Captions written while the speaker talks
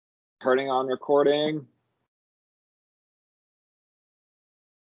Turning on recording.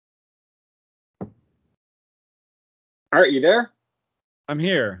 All right, you there? I'm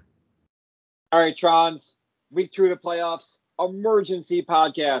here. All right, Trons. Week 2 of the playoffs. Emergency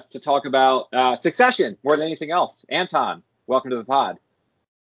podcast to talk about Succession more than anything else. Anton, welcome to the pod.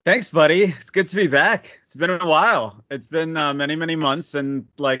 Thanks, buddy. It's good to be back. It's been a while. It's been many months and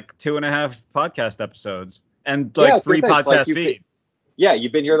like 2.5 podcast episodes and like 3 podcast feeds.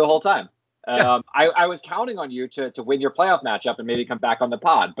 You've been here the whole time. Yeah. I was counting on you to win your playoff matchup and maybe come back on the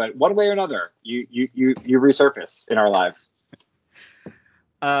pod, but one way or another, you resurface in our lives.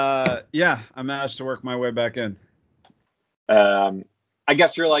 Yeah, I managed to work my way back in. I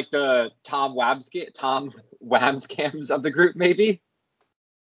guess you're like the Tom Wamscams of the group, maybe.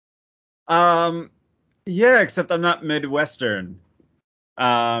 Yeah, except I'm not Midwestern.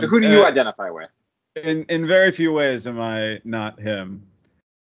 So who do you identify with? In very few ways am I not him.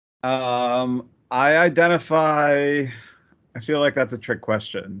 I identify. I feel like that's a trick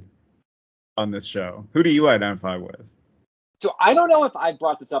question on this show. Who do you identify with? So I don't know if I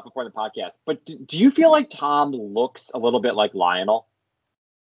brought this up before the podcast, but do you feel like Tom looks a little bit like Lionel?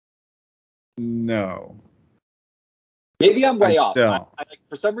 No. Maybe I'm way off. Don't.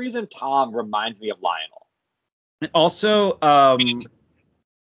 For some reason, Tom reminds me of Lionel. Also, well,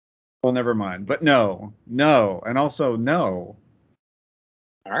 never mind. But no, and also no.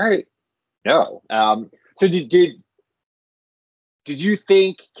 All right, no. So did you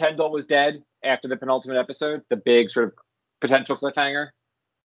think Kendall was dead after the penultimate episode, the big sort of potential cliffhanger?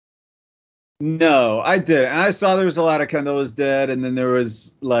 No, I did. And I saw there was a lot of Kendall is dead, and then there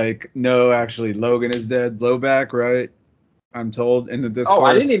was like, no, actually, Logan is dead. Blowback, right? I'm told in the Discourse. Oh,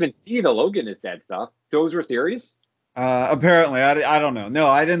 I didn't even see the Logan is dead stuff. Those were theories? Apparently, I don't know. No,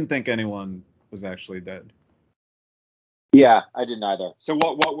 I didn't think anyone was actually dead. Yeah, I didn't either. So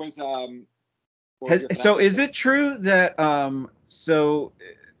what was so is it true that so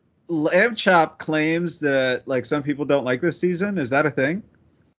Lamb Chop claims that like some people don't like this season? Is that a thing?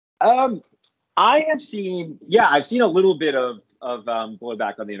 I've seen a little bit of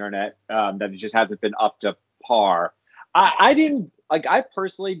blowback on the internet that it just hasn't been up to par. I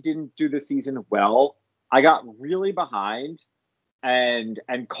personally didn't do the season well. I got really behind and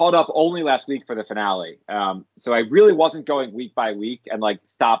caught up only last week for the finale. So I really wasn't going week by week and like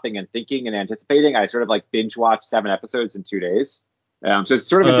stopping and thinking and anticipating. I sort of like binge watched 7 episodes in 2 days. So it's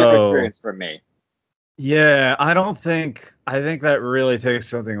sort of a different experience for me. Yeah, I think that really takes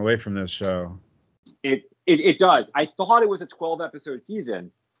something away from this show. It does. I thought it was a 12 episode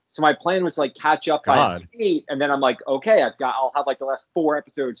season. So my plan was to like catch up by 8, and then I'm like, okay, I'll have like the last 4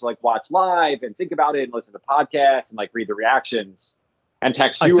 episodes to like watch live and think about it and listen to podcasts and like read the reactions and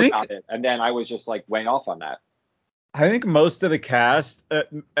text you about it. And then I was just like way off on that. I think most of the cast,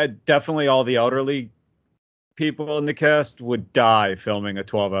 definitely all the elderly people in the cast, would die filming a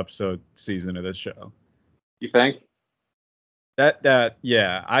 12 episode season of this show. You think?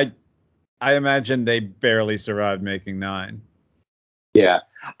 Yeah, I imagine they barely survived making 9. Yeah.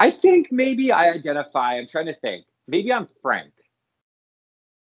 I think maybe I identify, I'm trying to think. Maybe I'm Frank.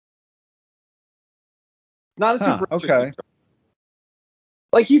 Not a super interesting choice.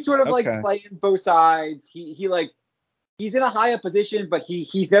 Like he's sort of like playing both sides. He's in a high up position, but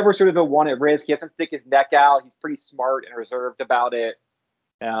he's never sort of the one at risk. He doesn't stick his neck out. He's pretty smart and reserved about it.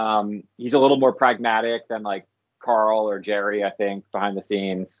 He's a little more pragmatic than like Carl or Jerry, I think, behind the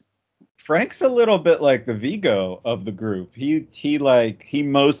scenes. Frank's a little bit like the Vigo of the group. He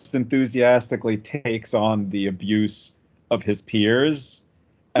most enthusiastically takes on the abuse of his peers.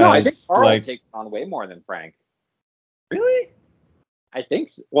 No, I think Carl takes on way more than Frank. Really? I think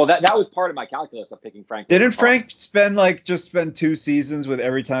so. Well, that was part of my calculus of picking Frank. Didn't Frank spend 2 seasons with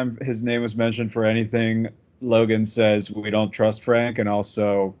every time his name was mentioned for anything, Logan says we don't trust Frank, and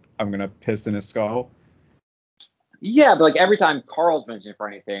also I'm gonna piss in his skull? Yeah, but like every time Carl's mentioned for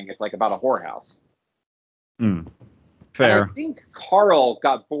anything, it's like about a whorehouse. Fair. And I think Carl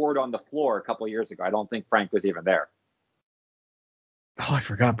got bored on the floor a couple of years ago. I don't think Frank was even there. Oh, I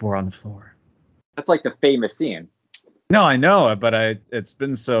forgot Boar on the Floor. That's like the famous scene. No, I know, but it's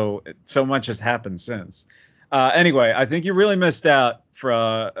been so much has happened since. Anyway, I think you really missed out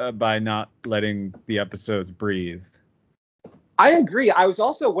by not letting the episodes breathe. I agree. What I was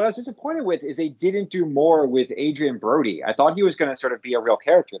disappointed with is they didn't do more with Adrian Brody. I thought he was going to sort of be a real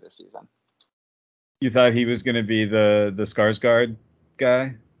character this season. You thought he was going to be the Skarsgård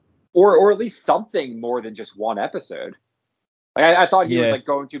guy? Or at least something more than just one episode. Like I thought he was like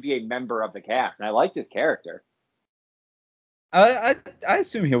going to be a member of the cast, and I liked his character. I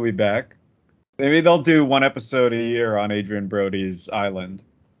assume he'll be back. Maybe they'll do one episode a year on Adrian Brody's island.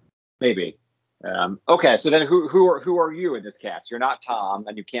 Maybe. Okay, so then who are you in this cast? You're not Tom,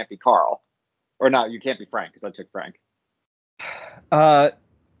 and you can't be Carl, or no, you can't be Frank because I took Frank. Uh,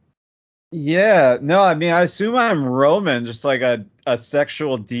 yeah, no, I mean, I assume I'm Roman, just like a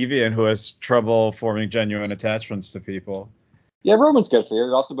sexual deviant who has trouble forming genuine attachments to people. Yeah, Roman's good for you.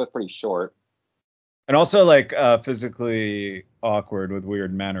 You're also both pretty short. And also like physically awkward with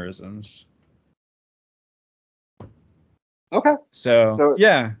weird mannerisms. Okay. So So,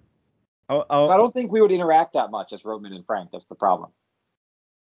 yeah, so I don't think we would interact that much as Roman and Frank. That's the problem.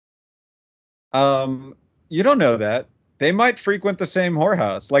 you don't know that. They might frequent the same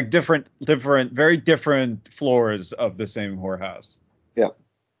whorehouse, like very different floors of the same whorehouse. Yeah.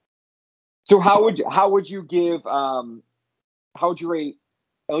 So how would you give how would you rate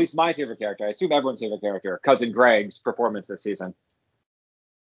at least my favorite character? I assume everyone's favorite character, cousin Greg's performance this season.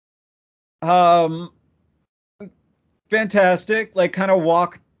 Um, fantastic. Like kind of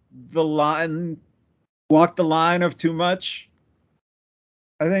walk the line of too much.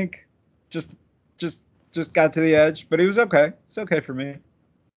 I think just just just got to the edge, but he was okay. It's okay for me.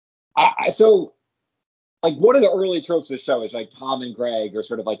 So like one of the early tropes of the show is like Tom and Greg are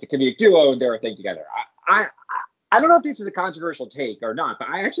sort of like the comedic duo and they're a thing together. I don't know if this is a controversial take or not, but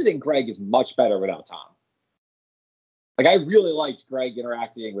I actually think Greg is much better without Tom. Like I really liked Greg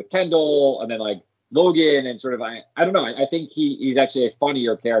interacting with Kendall and then like Logan and sort of I don't know. I think he's actually a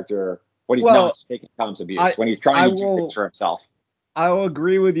funnier character when he's not Well, just taking Tom's abuse, I when he's I trying to do things will for himself. I will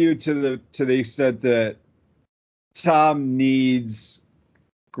agree with you to the extent that Tom needs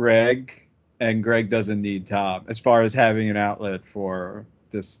Greg and Greg doesn't need Tom as far as having an outlet for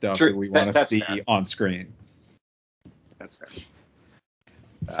this stuff that True. we want to That's fair. see on screen. That's fair.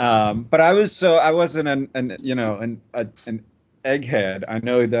 But I wasn't an egghead. I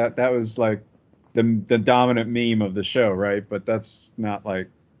know that was like the dominant meme of the show, right? But that's not like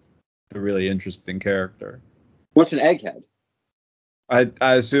the really interesting character. What's an egghead?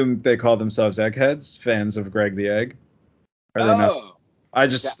 I assume they call themselves eggheads, fans of Greg the Egg. Are they not? Oh, I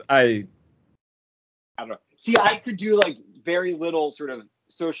that, just I I don't know. See, I could do like very little sort of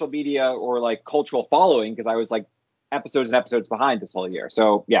social media or like cultural following because I was like episodes and episodes behind this whole year.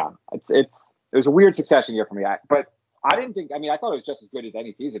 So yeah, it was a weird succession year for me. But I didn't think. I mean, I thought it was just as good as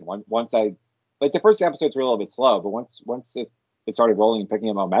any season. Once I like the first episodes were a little bit slow, but once it started rolling and picking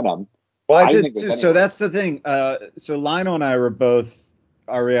up momentum, well I I didn't did think there too. was So anyone. that's the thing. So Lionel and I were both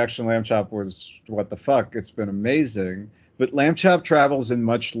our reaction to Lamb Chop was what the fuck. It's been amazing. But Lamb Chop travels in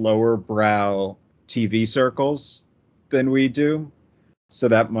much lower brow TV circles than we do. So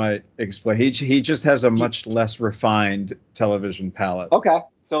that might explain. He just has a much less refined television palette. Okay,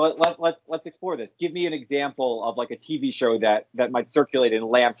 so let's explore this. Give me an example of like a TV show that might circulate in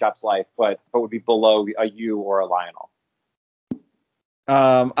Lamb Chop's life, but would be below a you or a Lionel.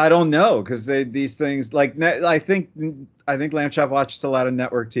 I don't know because these things like I think Lamb Chop watches a lot of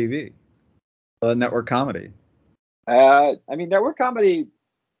network TV, network comedy. I mean, network comedy.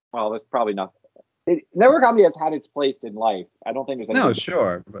 Well, that's probably not. Network comedy has had its place in life. I don't think there's No, anything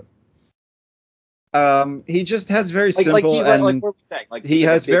sure, but he just has very like simple like and what we're saying. Like he he's like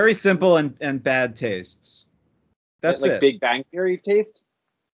a has big very simple and bad tastes. That's like it. Big Bang Theory taste.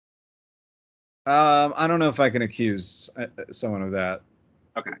 I don't know if I can accuse someone of that.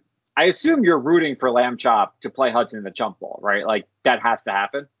 Okay, I assume you're rooting for Lamb Chop to play Hudson in the jump ball, right? Like that has to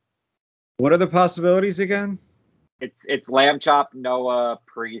happen. What are the possibilities again? It's Lamb Chop, Noah,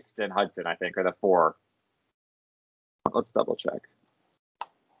 Priest, and Hudson. I think are the four. Let's double check.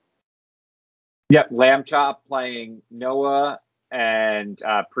 Yep, Lamb Chop playing Noah and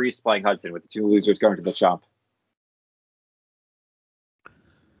Priest playing Hudson, with the two losers going to the jump.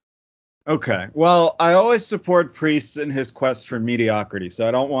 Okay. Well, I always support Priest in his quest for mediocrity, so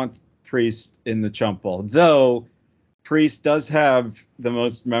I don't want Priest in the chump ball. Though Priest does have the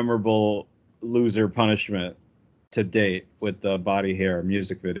most memorable loser punishment to date with the body hair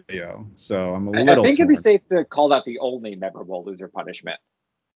music video. So I'm a I little think it'd be torn. safe to call that the only memorable loser punishment.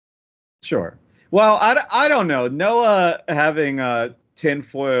 Sure. Well, I don't know. Noah having a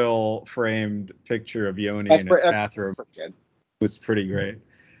tinfoil framed picture of Yoni That's in his pretty, bathroom pretty good. was pretty great.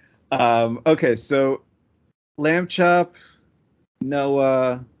 Okay, so Lamb Chop,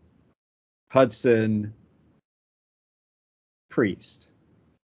 Noah, Hudson, Priest.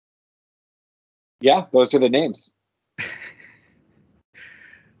 Yeah, those are the names.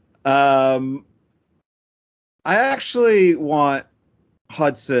 Um, I actually want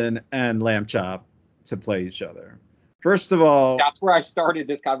Hudson and Lamb Chop to play each other. First of all, That's where I started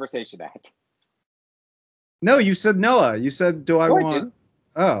this conversation at. no, you said Noah. You said, do I No, I want? didn't.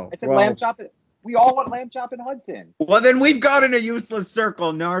 Oh, I said Lamb well, Chop. We all want Lamb Chop and Hudson. Well, then we've got in a useless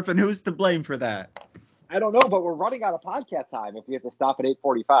circle, Narf, and who's to blame for that? I don't know, but we're running out of podcast time if we have to stop at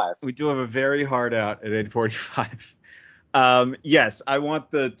 8:45. We do have a very hard out at 8:45. Yes, I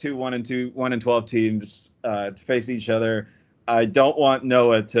want the 1 and 12 teams to face each other. I don't want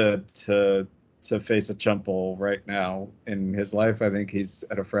Noah to face a chump bowl right now in his life. I think he's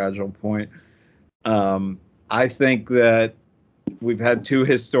at a fragile point. I think that we've had two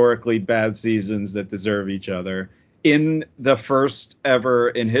historically bad seasons that deserve each other. In the first ever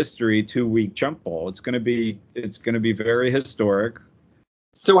in history 2-week chump bowl, it's gonna be very historic.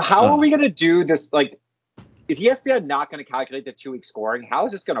 So how are we gonna do this? Like, is ESPN not gonna calculate the 2-week scoring? How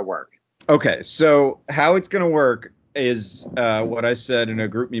is this gonna work? Okay, so how it's gonna work is what I said in a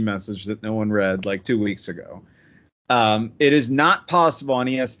GroupMe message that no one read like 2 weeks ago. It is not possible on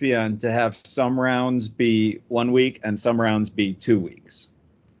ESPN to have some rounds be 1 week and some rounds be 2 weeks.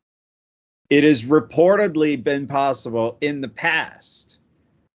 It has reportedly been possible in the past.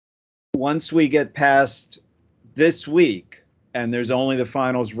 Once we get past this week and there's only the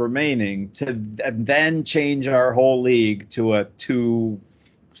finals remaining, to then change our whole league to a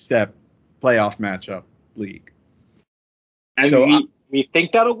 2-step playoff matchup league. And so we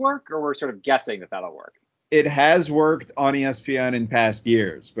think that'll work, or we're sort of guessing that that'll work? It has worked on ESPN in past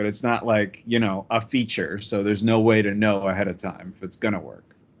years, but it's not like, a feature. So there's no way to know ahead of time if it's going to work.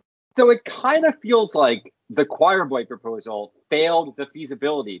 So it kind of feels like the Choir Boy proposal failed the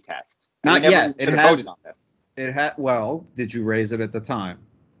feasibility test. Not yet. It has voted on this. Well, did you raise it at the time?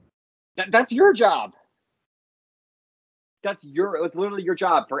 That's your job. It's literally your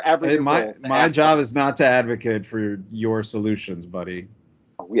job for every. My job is not to advocate for your solutions, buddy.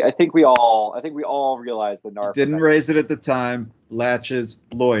 I think we all realize the NARF. Didn't raise it at the time. Latches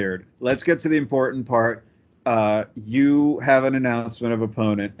lawyered. Let's get to the important part. You have an announcement of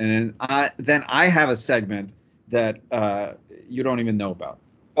opponent, and then I have a segment that you don't even know about.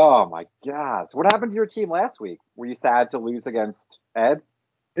 Oh my gosh! What happened to your team last week? Were you sad to lose against Ed?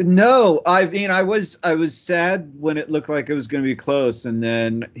 No, I mean I was sad when it looked like it was going to be close, and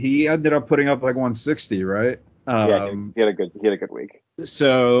then he ended up putting up like 160, right? Yeah, he had a good week.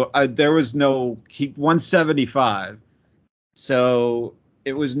 So there was 175. So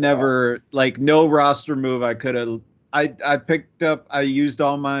it was never like no roster move I could have. I used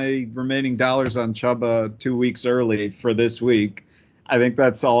all my remaining dollars on Chuba 2 weeks early for this week. I think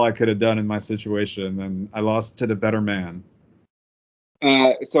that's all I could have done in my situation, and I lost to the better man.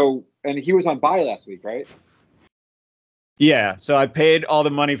 And he was on bye last week, right? Yeah, so I paid all the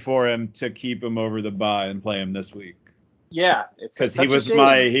money for him to keep him over the bye and play him this week. Yeah, because he was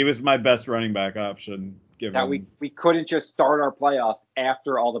my best running back option. Given we couldn't just start our playoffs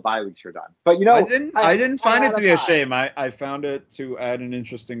after all the bye weeks are done. But I didn't find it to be a shame. I found it to add an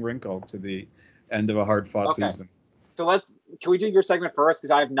interesting wrinkle to the end of a hard-fought season. So can we do your segment first?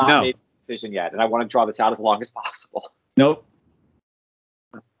 Because I have not made a decision yet, and I want to draw this out as long as possible. Nope.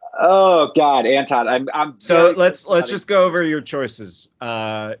 Oh God, Anton, I'm. So let's just go over your choices.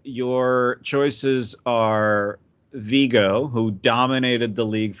 Your choices are Vigo, who dominated the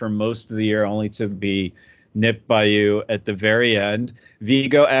league for most of the year, only to be nipped by you at the very end.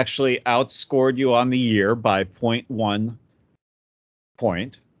 Vigo actually outscored you on the year by 0.1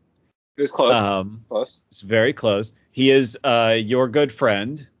 point. It was close. It's very close. He is your good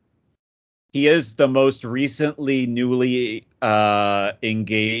friend. He is the most recently newly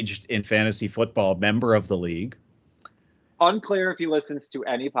engaged in fantasy football member of the league. Unclear if he listens to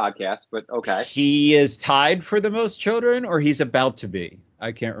any podcast, but okay. He is tied for the most children, or he's about to be.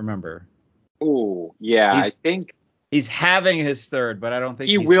 I can't remember. Oh, yeah. I think he's having his third, but I don't think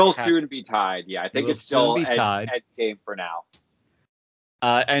he will soon be tied. Yeah, I think it's still Ed's game for now.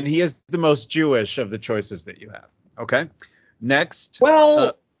 And he is the most Jewish of the choices that you have. Okay. Next.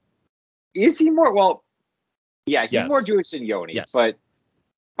 Well, is he more? Well, yeah, he's yes. more Jewish than Yoni, yes. But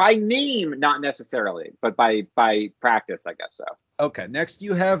by name, not necessarily, but by practice, I guess so. Okay. Next,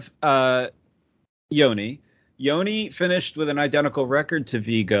 you have Yoni. Yoni finished with an identical record to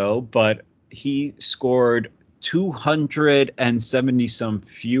Vigo, but he scored 270 some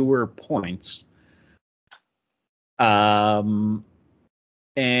fewer points. And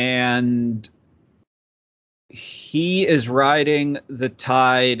he is riding the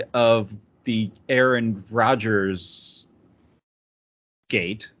tide of the Aaron Rodgers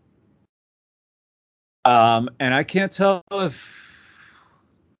gate. And I can't tell if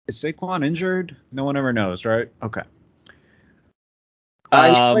is Saquon injured? No one ever knows, right? Okay. He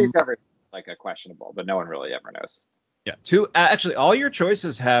plays everything like a questionable, but no one really ever knows. Yeah. Actually, all your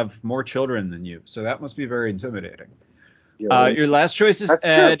choices have more children than you, so that must be very intimidating. Your last choice is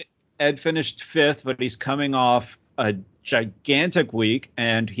Ed. Ed finished 5th, but he's coming off a gigantic week,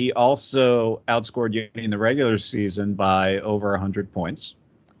 and he also outscored Yoni in the regular season by over 100 points.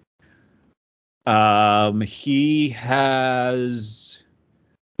 He has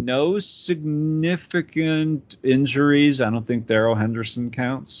no significant injuries. I don't think Darrell Henderson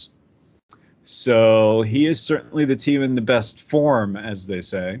counts. So he is certainly the team in the best form, as they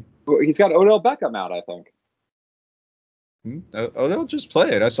say. He's got Odell Beckham out, I think. Odell just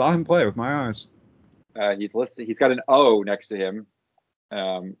played. I saw him play with my eyes. He's listed. He's got an O next to him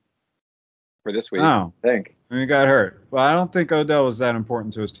for this week. Oh, I think. And he got hurt. Well, I don't think Odell was that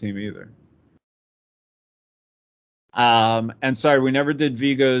important to his team either. And sorry, we never did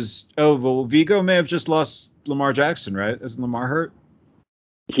Vigo's. Oh, well, Vigo may have just lost Lamar Jackson, right? Isn't Lamar hurt?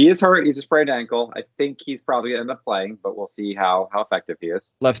 He is hurt. He's a sprained ankle. I think he's probably going to end up playing, but we'll see how effective he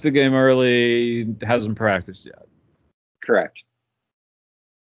is. Left the game early, hasn't practiced yet. Correct.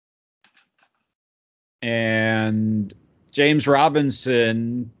 And James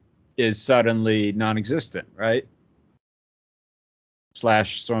Robinson is suddenly non-existent, right? /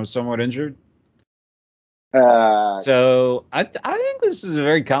 somewhat injured. So I think this is a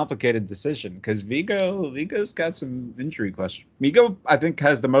very complicated decision because Vigo's got some injury question. Vigo, I think,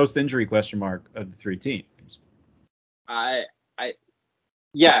 has the most injury question mark of the 3 teams.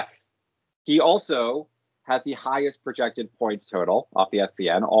 Yes. He also has the highest projected points total off the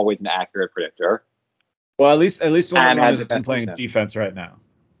ESPN. Always an accurate predictor. Well, at least one of them isn't playing season. Defense right now.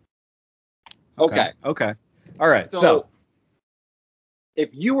 Okay. All right. So if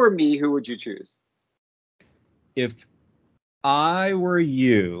you were me, who would you choose? If I were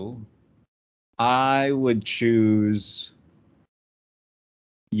you, I would choose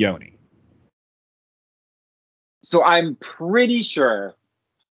Yoni. So I'm pretty sure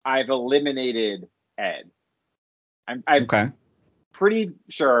I've eliminated Ed. I'm okay. pretty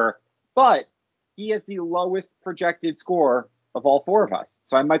sure, but he has the lowest projected score of all 4 of us.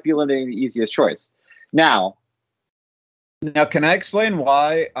 So I might be eliminating the easiest choice. Now, can I explain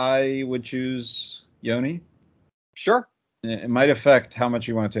why I would choose Yoni? Sure. It might affect how much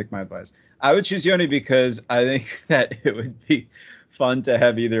you want to take my advice. I would choose Yoni because I think that it would be fun to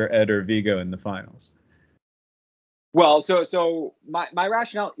have either Ed or Vigo in the finals. Well, so my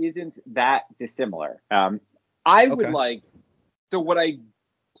rationale isn't that dissimilar. I would like what I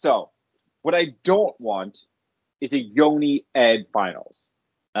don't want is a Yoni Ed finals.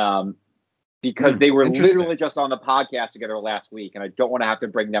 Because they were literally just on the podcast together last week, and I don't want to have to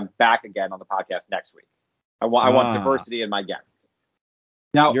bring them back again on the podcast next week. I want diversity in my guests.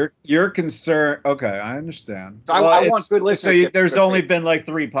 Now, your concern. Okay, I understand. So I want good listeners. So there's only been like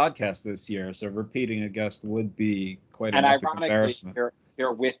 3 podcasts this year, so repeating a guest would be quite an epic embarrassment. And ironically,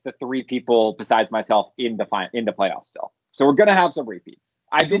 they're with the 3 people besides myself in the playoffs still. So we're gonna have some repeats.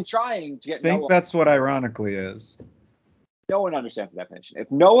 I've been trying to get. I think that's what ironically is. No one understands the definition. If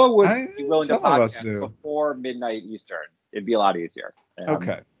Noah would be willing to podcast before midnight Eastern, it'd be a lot easier.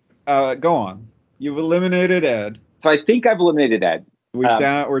 Okay. Go on. You've eliminated Ed. So I think I've eliminated Ed. We're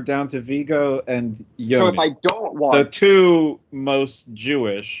down to Vigo and Yoni. So if I don't want the 2 most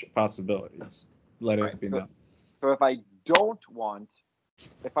Jewish possibilities, let it be known. So if I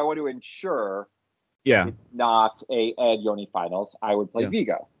want to ensure it's not a Ed Yoni finals, I would play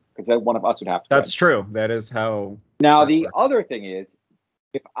Vigo because then one of us would have to. That's true. That is how. Now the other thing is,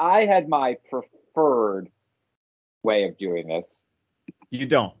 if I had my preferred way of doing this, you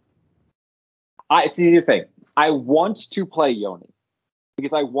don't. I see this thing. I want to play Yoni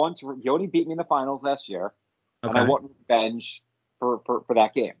because Yoni beat me in the finals last year, and I want revenge for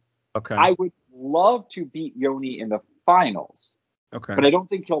that game. Okay. I would love to beat Yoni in the finals. Okay. But I don't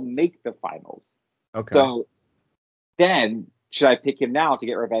think he'll make the finals. Okay. So then should I pick him now to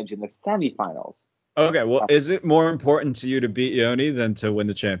get revenge in the semifinals? Okay. Well, is it more important to you to beat Yoni than to win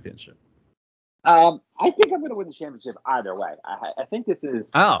the championship? I think I'm going to win the championship either way. I think this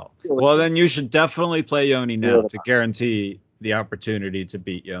is. Oh, well, then you should definitely play Yoni now to guarantee the opportunity to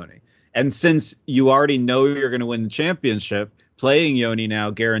beat Yoni. And since you already know you're going to win the championship, playing Yoni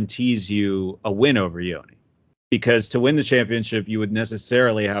now guarantees you a win over Yoni. Because to win the championship, you would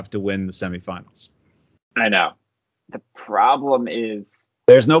necessarily have to win the semifinals. I know. The problem is.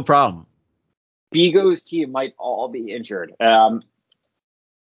 There's no problem. Vigo's team might all be injured.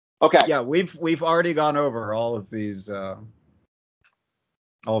 Okay. Yeah, we've already gone over all of these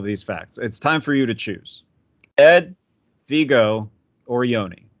facts. It's time for you to choose. Ed, Vigo, or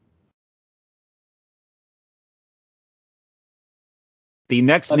Yoni. The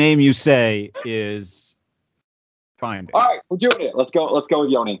next name you say is fine. All right, we're doing it. Let's go with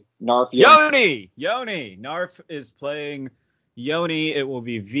Yoni. Narf. Yoni. Narf is playing Yoni, it will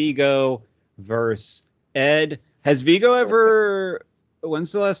be Vigo versus Ed. Has Vigo ever?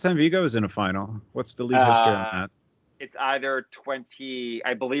 When's the last time Vigo was in a final? What's the league history on that? It's either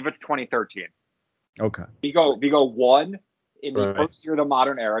I believe it's 2013. Okay. Vigo won in the Right. first year of the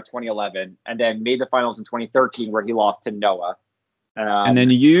modern era, 2011, and then made the finals in 2013 where he lost to Noah. And then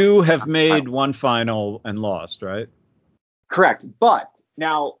you have made one final and lost, right? Correct. But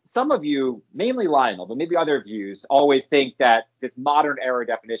now some of you, mainly Lionel, but maybe other views, always think that this modern era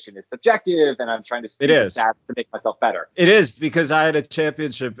definition is subjective and I'm trying to speak the stats to make myself better. It is, because I had a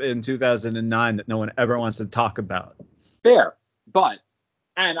championship in 2009 that no one ever wants to talk about. Fair. But,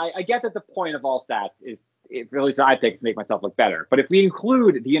 and I get that the point of all stats is, at least I think, to make myself look better. But if we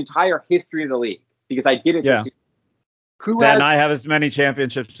include the entire history of the league, because I did it this year, I have as many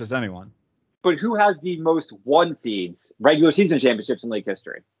championships as anyone. But who has the most one seeds, regular season championships in league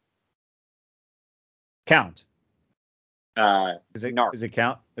history? Count. Is it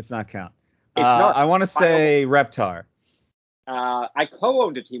Count? It's not Count. It's not. I want to say Reptar. I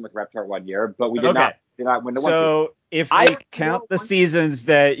co-owned a team with Reptar one year, but we did not win the one. So if we count the seasons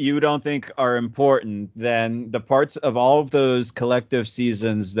that you don't think are important, then the parts of all of those collective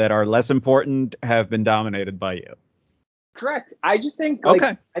seasons that are less important have been dominated by you. Correct. I just think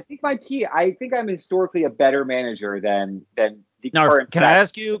I think I'm historically a better manager than the current. Can I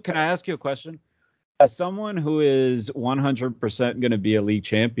ask you a question? As someone who is 100% going to be a league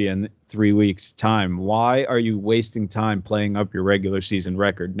champion 3 weeks time, why are you wasting time playing up your regular season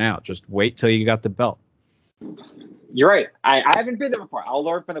record now? Just wait till you got the belt. You're right. I haven't been there before. I'll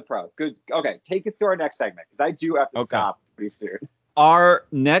learn from the pro. Good. Okay. Take us to our next segment because I do have to stop pretty soon. Our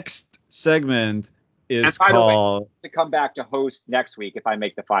next segment is called to come back to host next week if I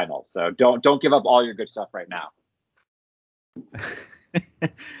make the finals. So don't give up all your good stuff right now.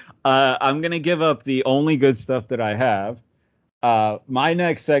 I'm going to give up the only good stuff that I have. My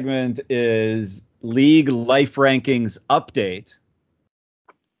next segment is League Life Rankings Update.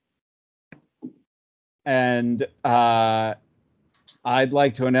 And I'd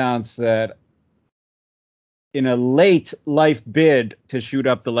like to announce that in a late life bid to shoot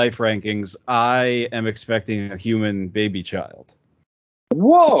up the life rankings, I am expecting a human baby child.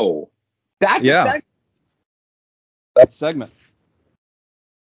 Whoa. That's that segment.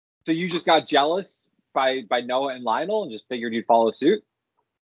 So you just got jealous by Noah and Lionel and just figured you'd follow suit?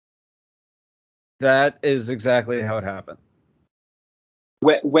 That is exactly how it happened.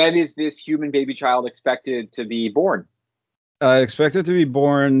 When is this human baby child expected to be born? Expected to be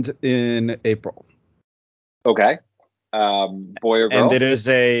born in April. Okay. Boy or girl? And it is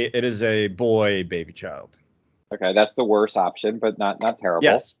a boy baby child. Okay, that's the worst option, but not terrible.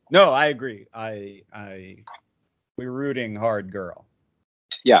 Yes. No, I agree. We're rooting hard girl.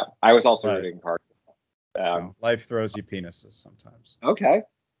 Yeah, I was also rooting hard. Life throws you penises sometimes. Okay.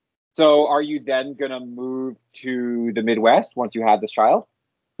 So are you then going to move to the Midwest once you have this child?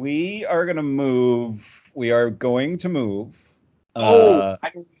 We are going to move. I know you're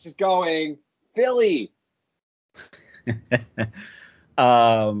just going. Philly.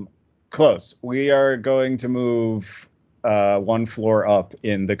 Close. We are going to move one floor up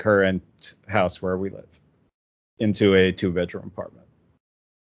in the current house where we live into a 2-bedroom apartment.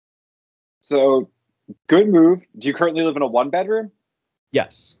 So good move. Do you currently live in a 1-bedroom?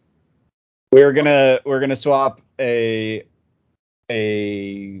 Yes. We're gonna swap a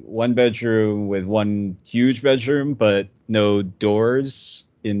 1-bedroom with one huge bedroom, but no doors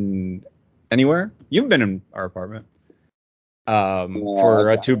in anywhere. You've been in our apartment.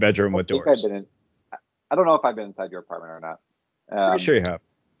 For a 2-bedroom with doors. I don't know if I've been inside your apartment or not. Pretty sure you have.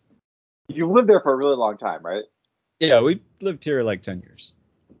 You lived there for a really long time, right? Yeah, we lived here like 10 years.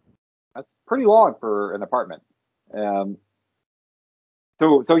 That's pretty long for an apartment. So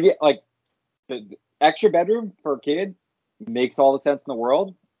yeah, like the extra bedroom for a kid makes all the sense in the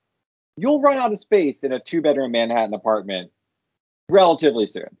world. You'll run out of space in a 2-bedroom Manhattan apartment relatively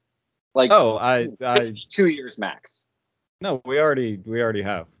soon. Like I 2 years max. No, we already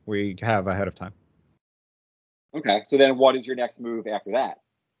have. We have ahead of time. Okay, so then what is your next move after that?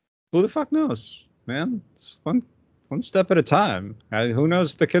 Who the fuck knows, man? It's one step at a time. Who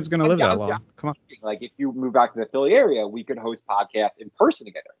knows if the kid's gonna live that long? Come on. Like if you move back to the Philly area, we could host podcasts in person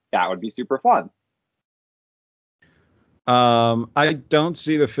together. That would be super fun. I don't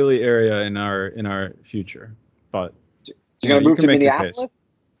see the Philly area in our future, but you're gonna move to Minneapolis?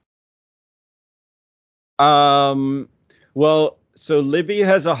 Well, so Libby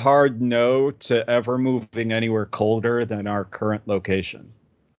has a hard no to ever moving anywhere colder than our current location.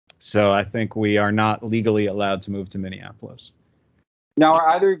 So I think we are not legally allowed to move to Minneapolis. Now,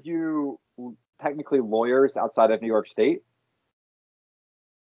 are either of you technically lawyers outside of New York State?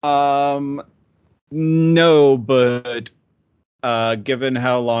 No, but given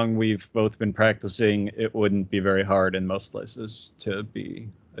how long we've both been practicing, it wouldn't be very hard in most places to be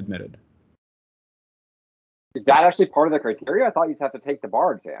admitted. Is that actually part of the criteria? I thought you just have to take the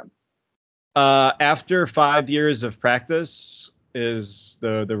bar exam. After 5 years of practice is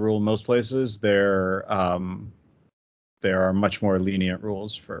the rule in most places. There are much more lenient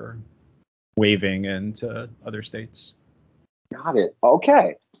rules for waiving into other states. Got it.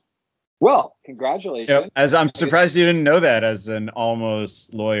 Okay. Well, congratulations. Yep. As I'm surprised you didn't know that as an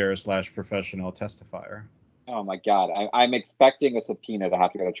almost lawyer / professional testifier. Oh my God. I'm expecting a subpoena to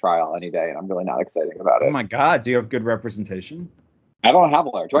have to go to trial any day, and I'm really not excited about it. Oh my God. Do you have good representation? I don't have a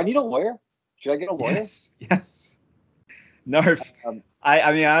lawyer. Do I need a lawyer? Should I get a lawyer? Yes. Narf.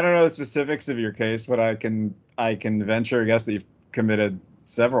 I mean, I don't know the specifics of your case, but I can venture a guess that you've committed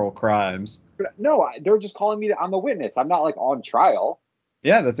several crimes. No, they're just calling me. I'm a witness. I'm not like on trial.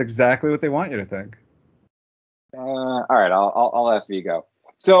 Yeah, that's exactly what they want you to think. All right, I'll ask Vigo.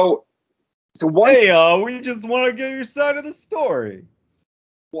 So once, hey, we just want to get your side of the story.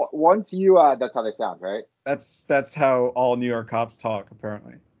 Once you, that's how they sound, right? That's how all New York cops talk,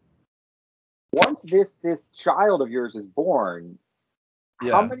 apparently. Once this child of yours is born,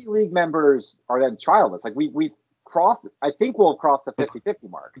 how many league members are then childless? Like we crossed. I think we'll cross the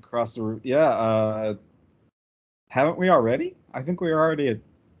 50-50 mark. Across the route, yeah. Haven't we already? I think we're already at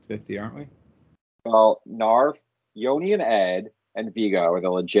 50, aren't we? Well, Narf, Yoni, and Ed and Vigo are the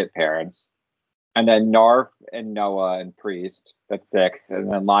legit parents. And then Narf and Noah and Priest, that's 6.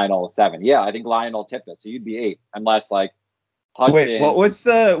 And then Lionel is 7. Yeah, I think Lionel tipped it. So you'd be 8. Unless, like, Hudson. Wait, what was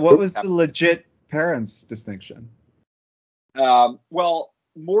the legit parents distinction? Well,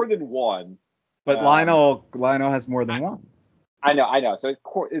 more than one. But Lionel has more than one. I know. So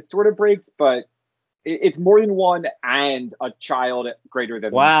it sort of breaks, but it's more than one and a child greater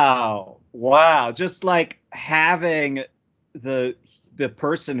than one. Wow. Just like having the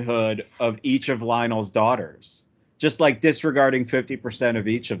personhood of each of Lionel's daughters. Just like disregarding 50% of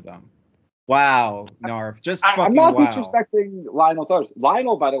each of them. Wow, Narf. I'm not disrespecting Lionel's daughters.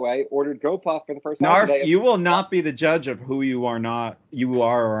 Lionel, by the way, ordered GoPuff for the first time today. Narf, you will not be the judge of who you are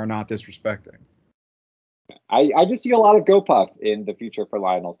or are not disrespecting. I just see a lot of GoPuff in the future for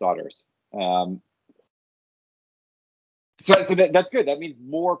Lionel's daughters. So that's good. That means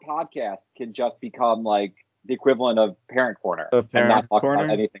more podcasts can just become like the equivalent of Parent Corner and not talk about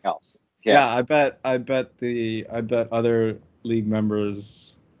anything else. Yeah, I bet other league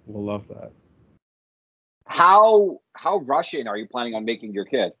members will love that. How Russian are you planning on making your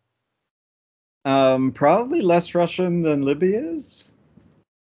kid? Probably less Russian than Libby is.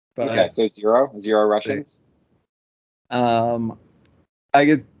 But okay, so zero Russians. I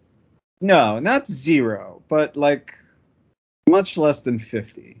get no, not 0, but like much less than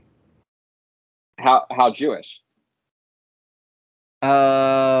 50. How Jewish?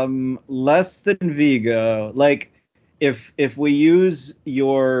 Less than Vigo. Like if we use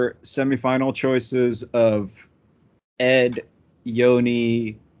your semifinal choices of Ed,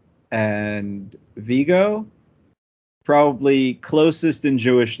 Yoni, and Vigo, probably closest in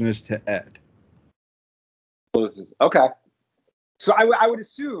Jewishness to Ed. Closest. Okay. So I would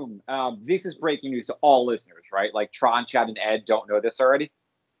assume this is breaking news to all listeners, right? Like Tron, Chad, and Ed don't know this already.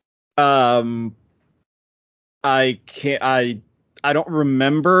 I don't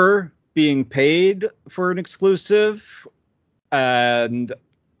remember being paid for an exclusive, and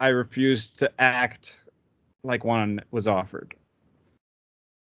I refused to act like one was offered.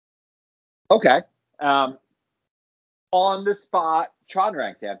 Okay. On the spot, Tron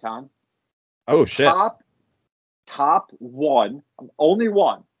ranked, Anton. Oh shit. Top 1, only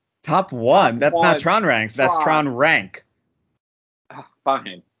one. Top 1? That's not Tron ranks. That's Tron rank.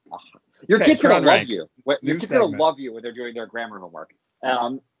 Fine. Your kid's gonna love you. Your kid's gonna love you when they're doing their grammar homework.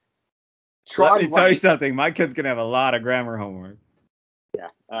 Let me tell you something. My kid's gonna have a lot of grammar homework. Yeah.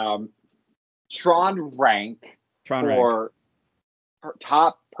 Tron rank for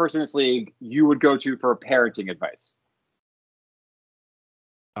top person in this league you would go to for parenting advice.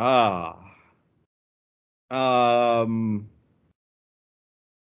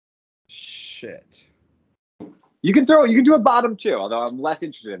 Shit. You can do a bottom 2, although I'm less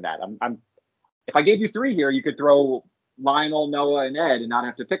interested in that. If I gave you 3 here, you could throw Lionel, Noah, and Ed and not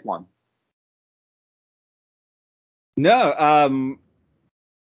have to pick one. No,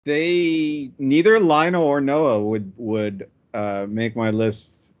 neither Lionel or Noah would make my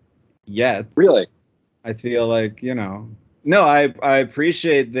list yet. Really? I feel like, no, I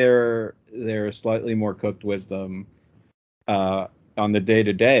appreciate their slightly more cooked wisdom on the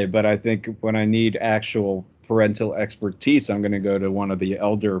day-to-day, but I think when I need actual parental expertise, I'm going to go to one of the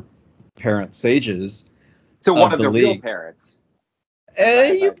elder parent sages So one of of the the real league. parents.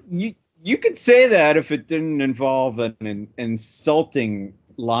 You could say that if it didn't involve an insulting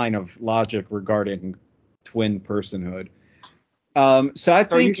line of logic regarding twin personhood. So I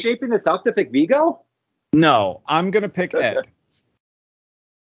So are you think shaping this up to pick Vigo? no, I'm gonna pick Ed.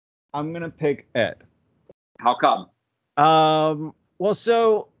 I'm gonna pick Ed. How come? Well,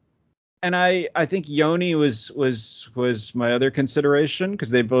 so and I think Yoni was my other consideration because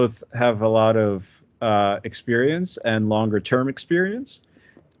they both have a lot of experience and longer term experience.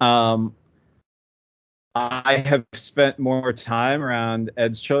 Um, I have spent more time around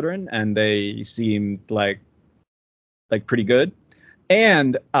Ed's children, and they seemed like pretty good.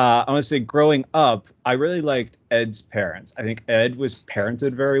 And I want to say, growing up, I really liked Ed's parents. I think Ed was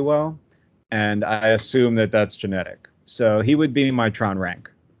parented very well, and I assume that that's genetic. So he would be my Tron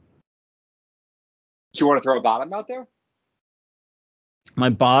rank. Do you want to throw a bottom out there? My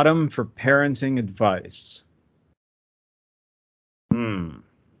bottom for parenting advice.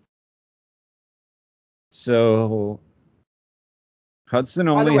 So Hudson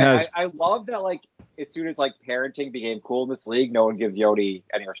By the only way, has. I love that like as soon as like parenting became cool in this league, no one gives Yoni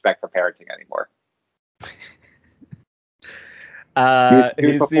any respect for parenting anymore. He was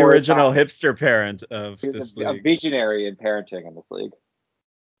He's the before his original time. hipster parent of He was this a league. visionary in parenting in this league.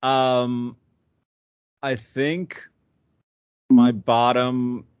 I think my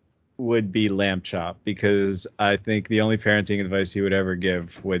bottom would be Lamb Chop because I think the only parenting advice he would ever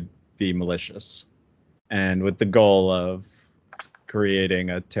give would be malicious and with the goal of creating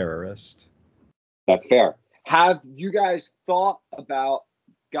a terrorist. That's fair. Have you guys thought about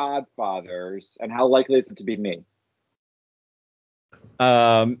Godfathers and how likely is it to be me?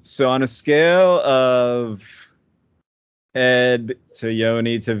 So on a scale of Ed to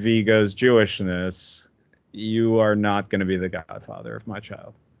Yoni to Vigo's Jewishness, you are not going to be the godfather of my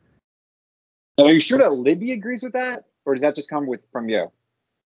child. Are you sure that Libby agrees with that, or does that just come from you?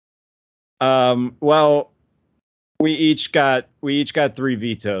 Well, we each got 3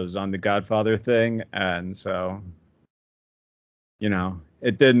 vetoes on the Godfather thing, and so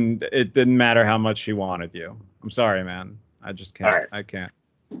it didn't matter how much she wanted you. I'm sorry, man. I just can't. Right. I can't.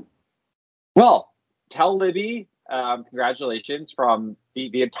 Well, tell Libby congratulations from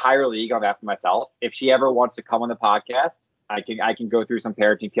the entire league on behalf of myself. If she ever wants to come on the podcast, I can go through some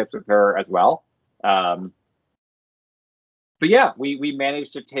parenting tips with her as well. But yeah, we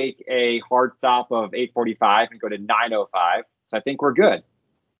managed to take a hard stop of 8:45 and go to 9:05. So I think we're good.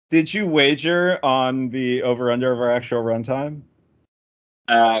 Did you wager on the over/under of our actual runtime?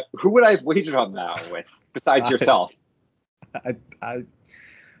 Who would I have wagered on that with besides yourself?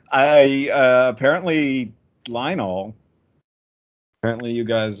 I apparently Lionel. Apparently you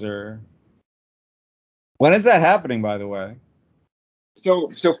guys are. When is that happening, by the way? So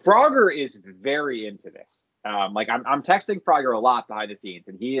Frogger is very into this. Like I'm texting Frogger a lot behind the scenes,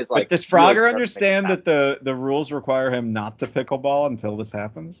 and he is like. But does Frogger understand that the rules require him not to pickleball until this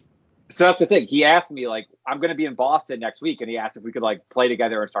happens? So that's the thing. He asked me like, I'm going to be in Boston next week, and he asked if we could like play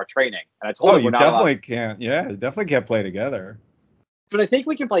together and start training. And I told him we're not definitely can't. Yeah, you definitely can't play together. But I think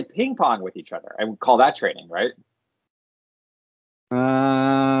we can play ping pong with each other, and we call that training, right?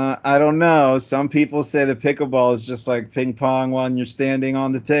 I don't know. Some people say the pickleball is just like ping pong when you're standing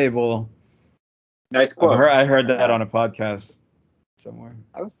on the table. Nice quote. I heard that on a podcast somewhere.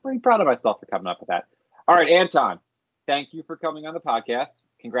 I was pretty proud of myself for coming up with that. All right, Anton, thank you for coming on the podcast.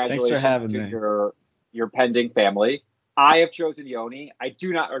 Congratulations Thanks for having me. Your pending family. I have chosen Yoni. I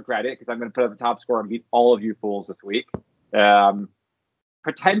do not regret it because I'm going to put up a top score and beat all of you fools this week.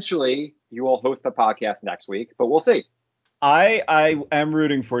 Potentially, you will host the podcast next week, but we'll see. I am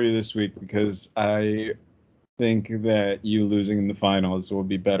rooting for you this week because I think that you losing in the finals will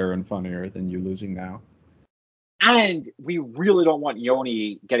be better and funnier than you losing now. And we really don't want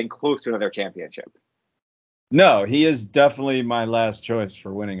Yoni getting close to another championship. No, he is definitely my last choice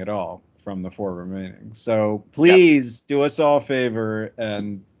for winning it all from the 4 remaining. So please do us all a favor,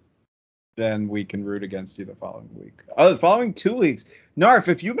 and then we can root against you the following week. Oh, the following 2 weeks. Narf,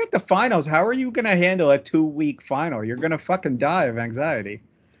 if you make the finals, how are you going to handle a 2-week final? You're going to fucking die of anxiety.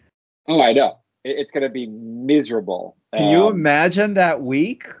 Oh, I know. It's going to be miserable. Can you imagine that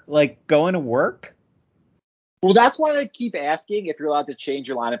week? Like going to work? Well, that's why I keep asking if you're allowed to change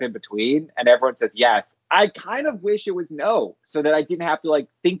your lineup in between, and everyone says yes. I kind of wish it was no, so that I didn't have to like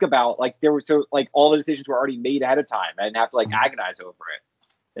think about like there were so like all the decisions were already made ahead of time. I didn't have to like agonize over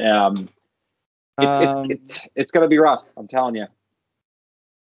it. It's going to be rough. I'm telling you.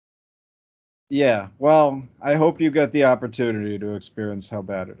 Yeah. Well, I hope you get the opportunity to experience how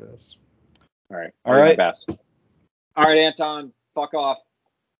bad it is. All right. All I'll do my right. best. All right, Anton. Fuck off.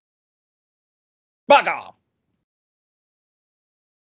 Fuck off.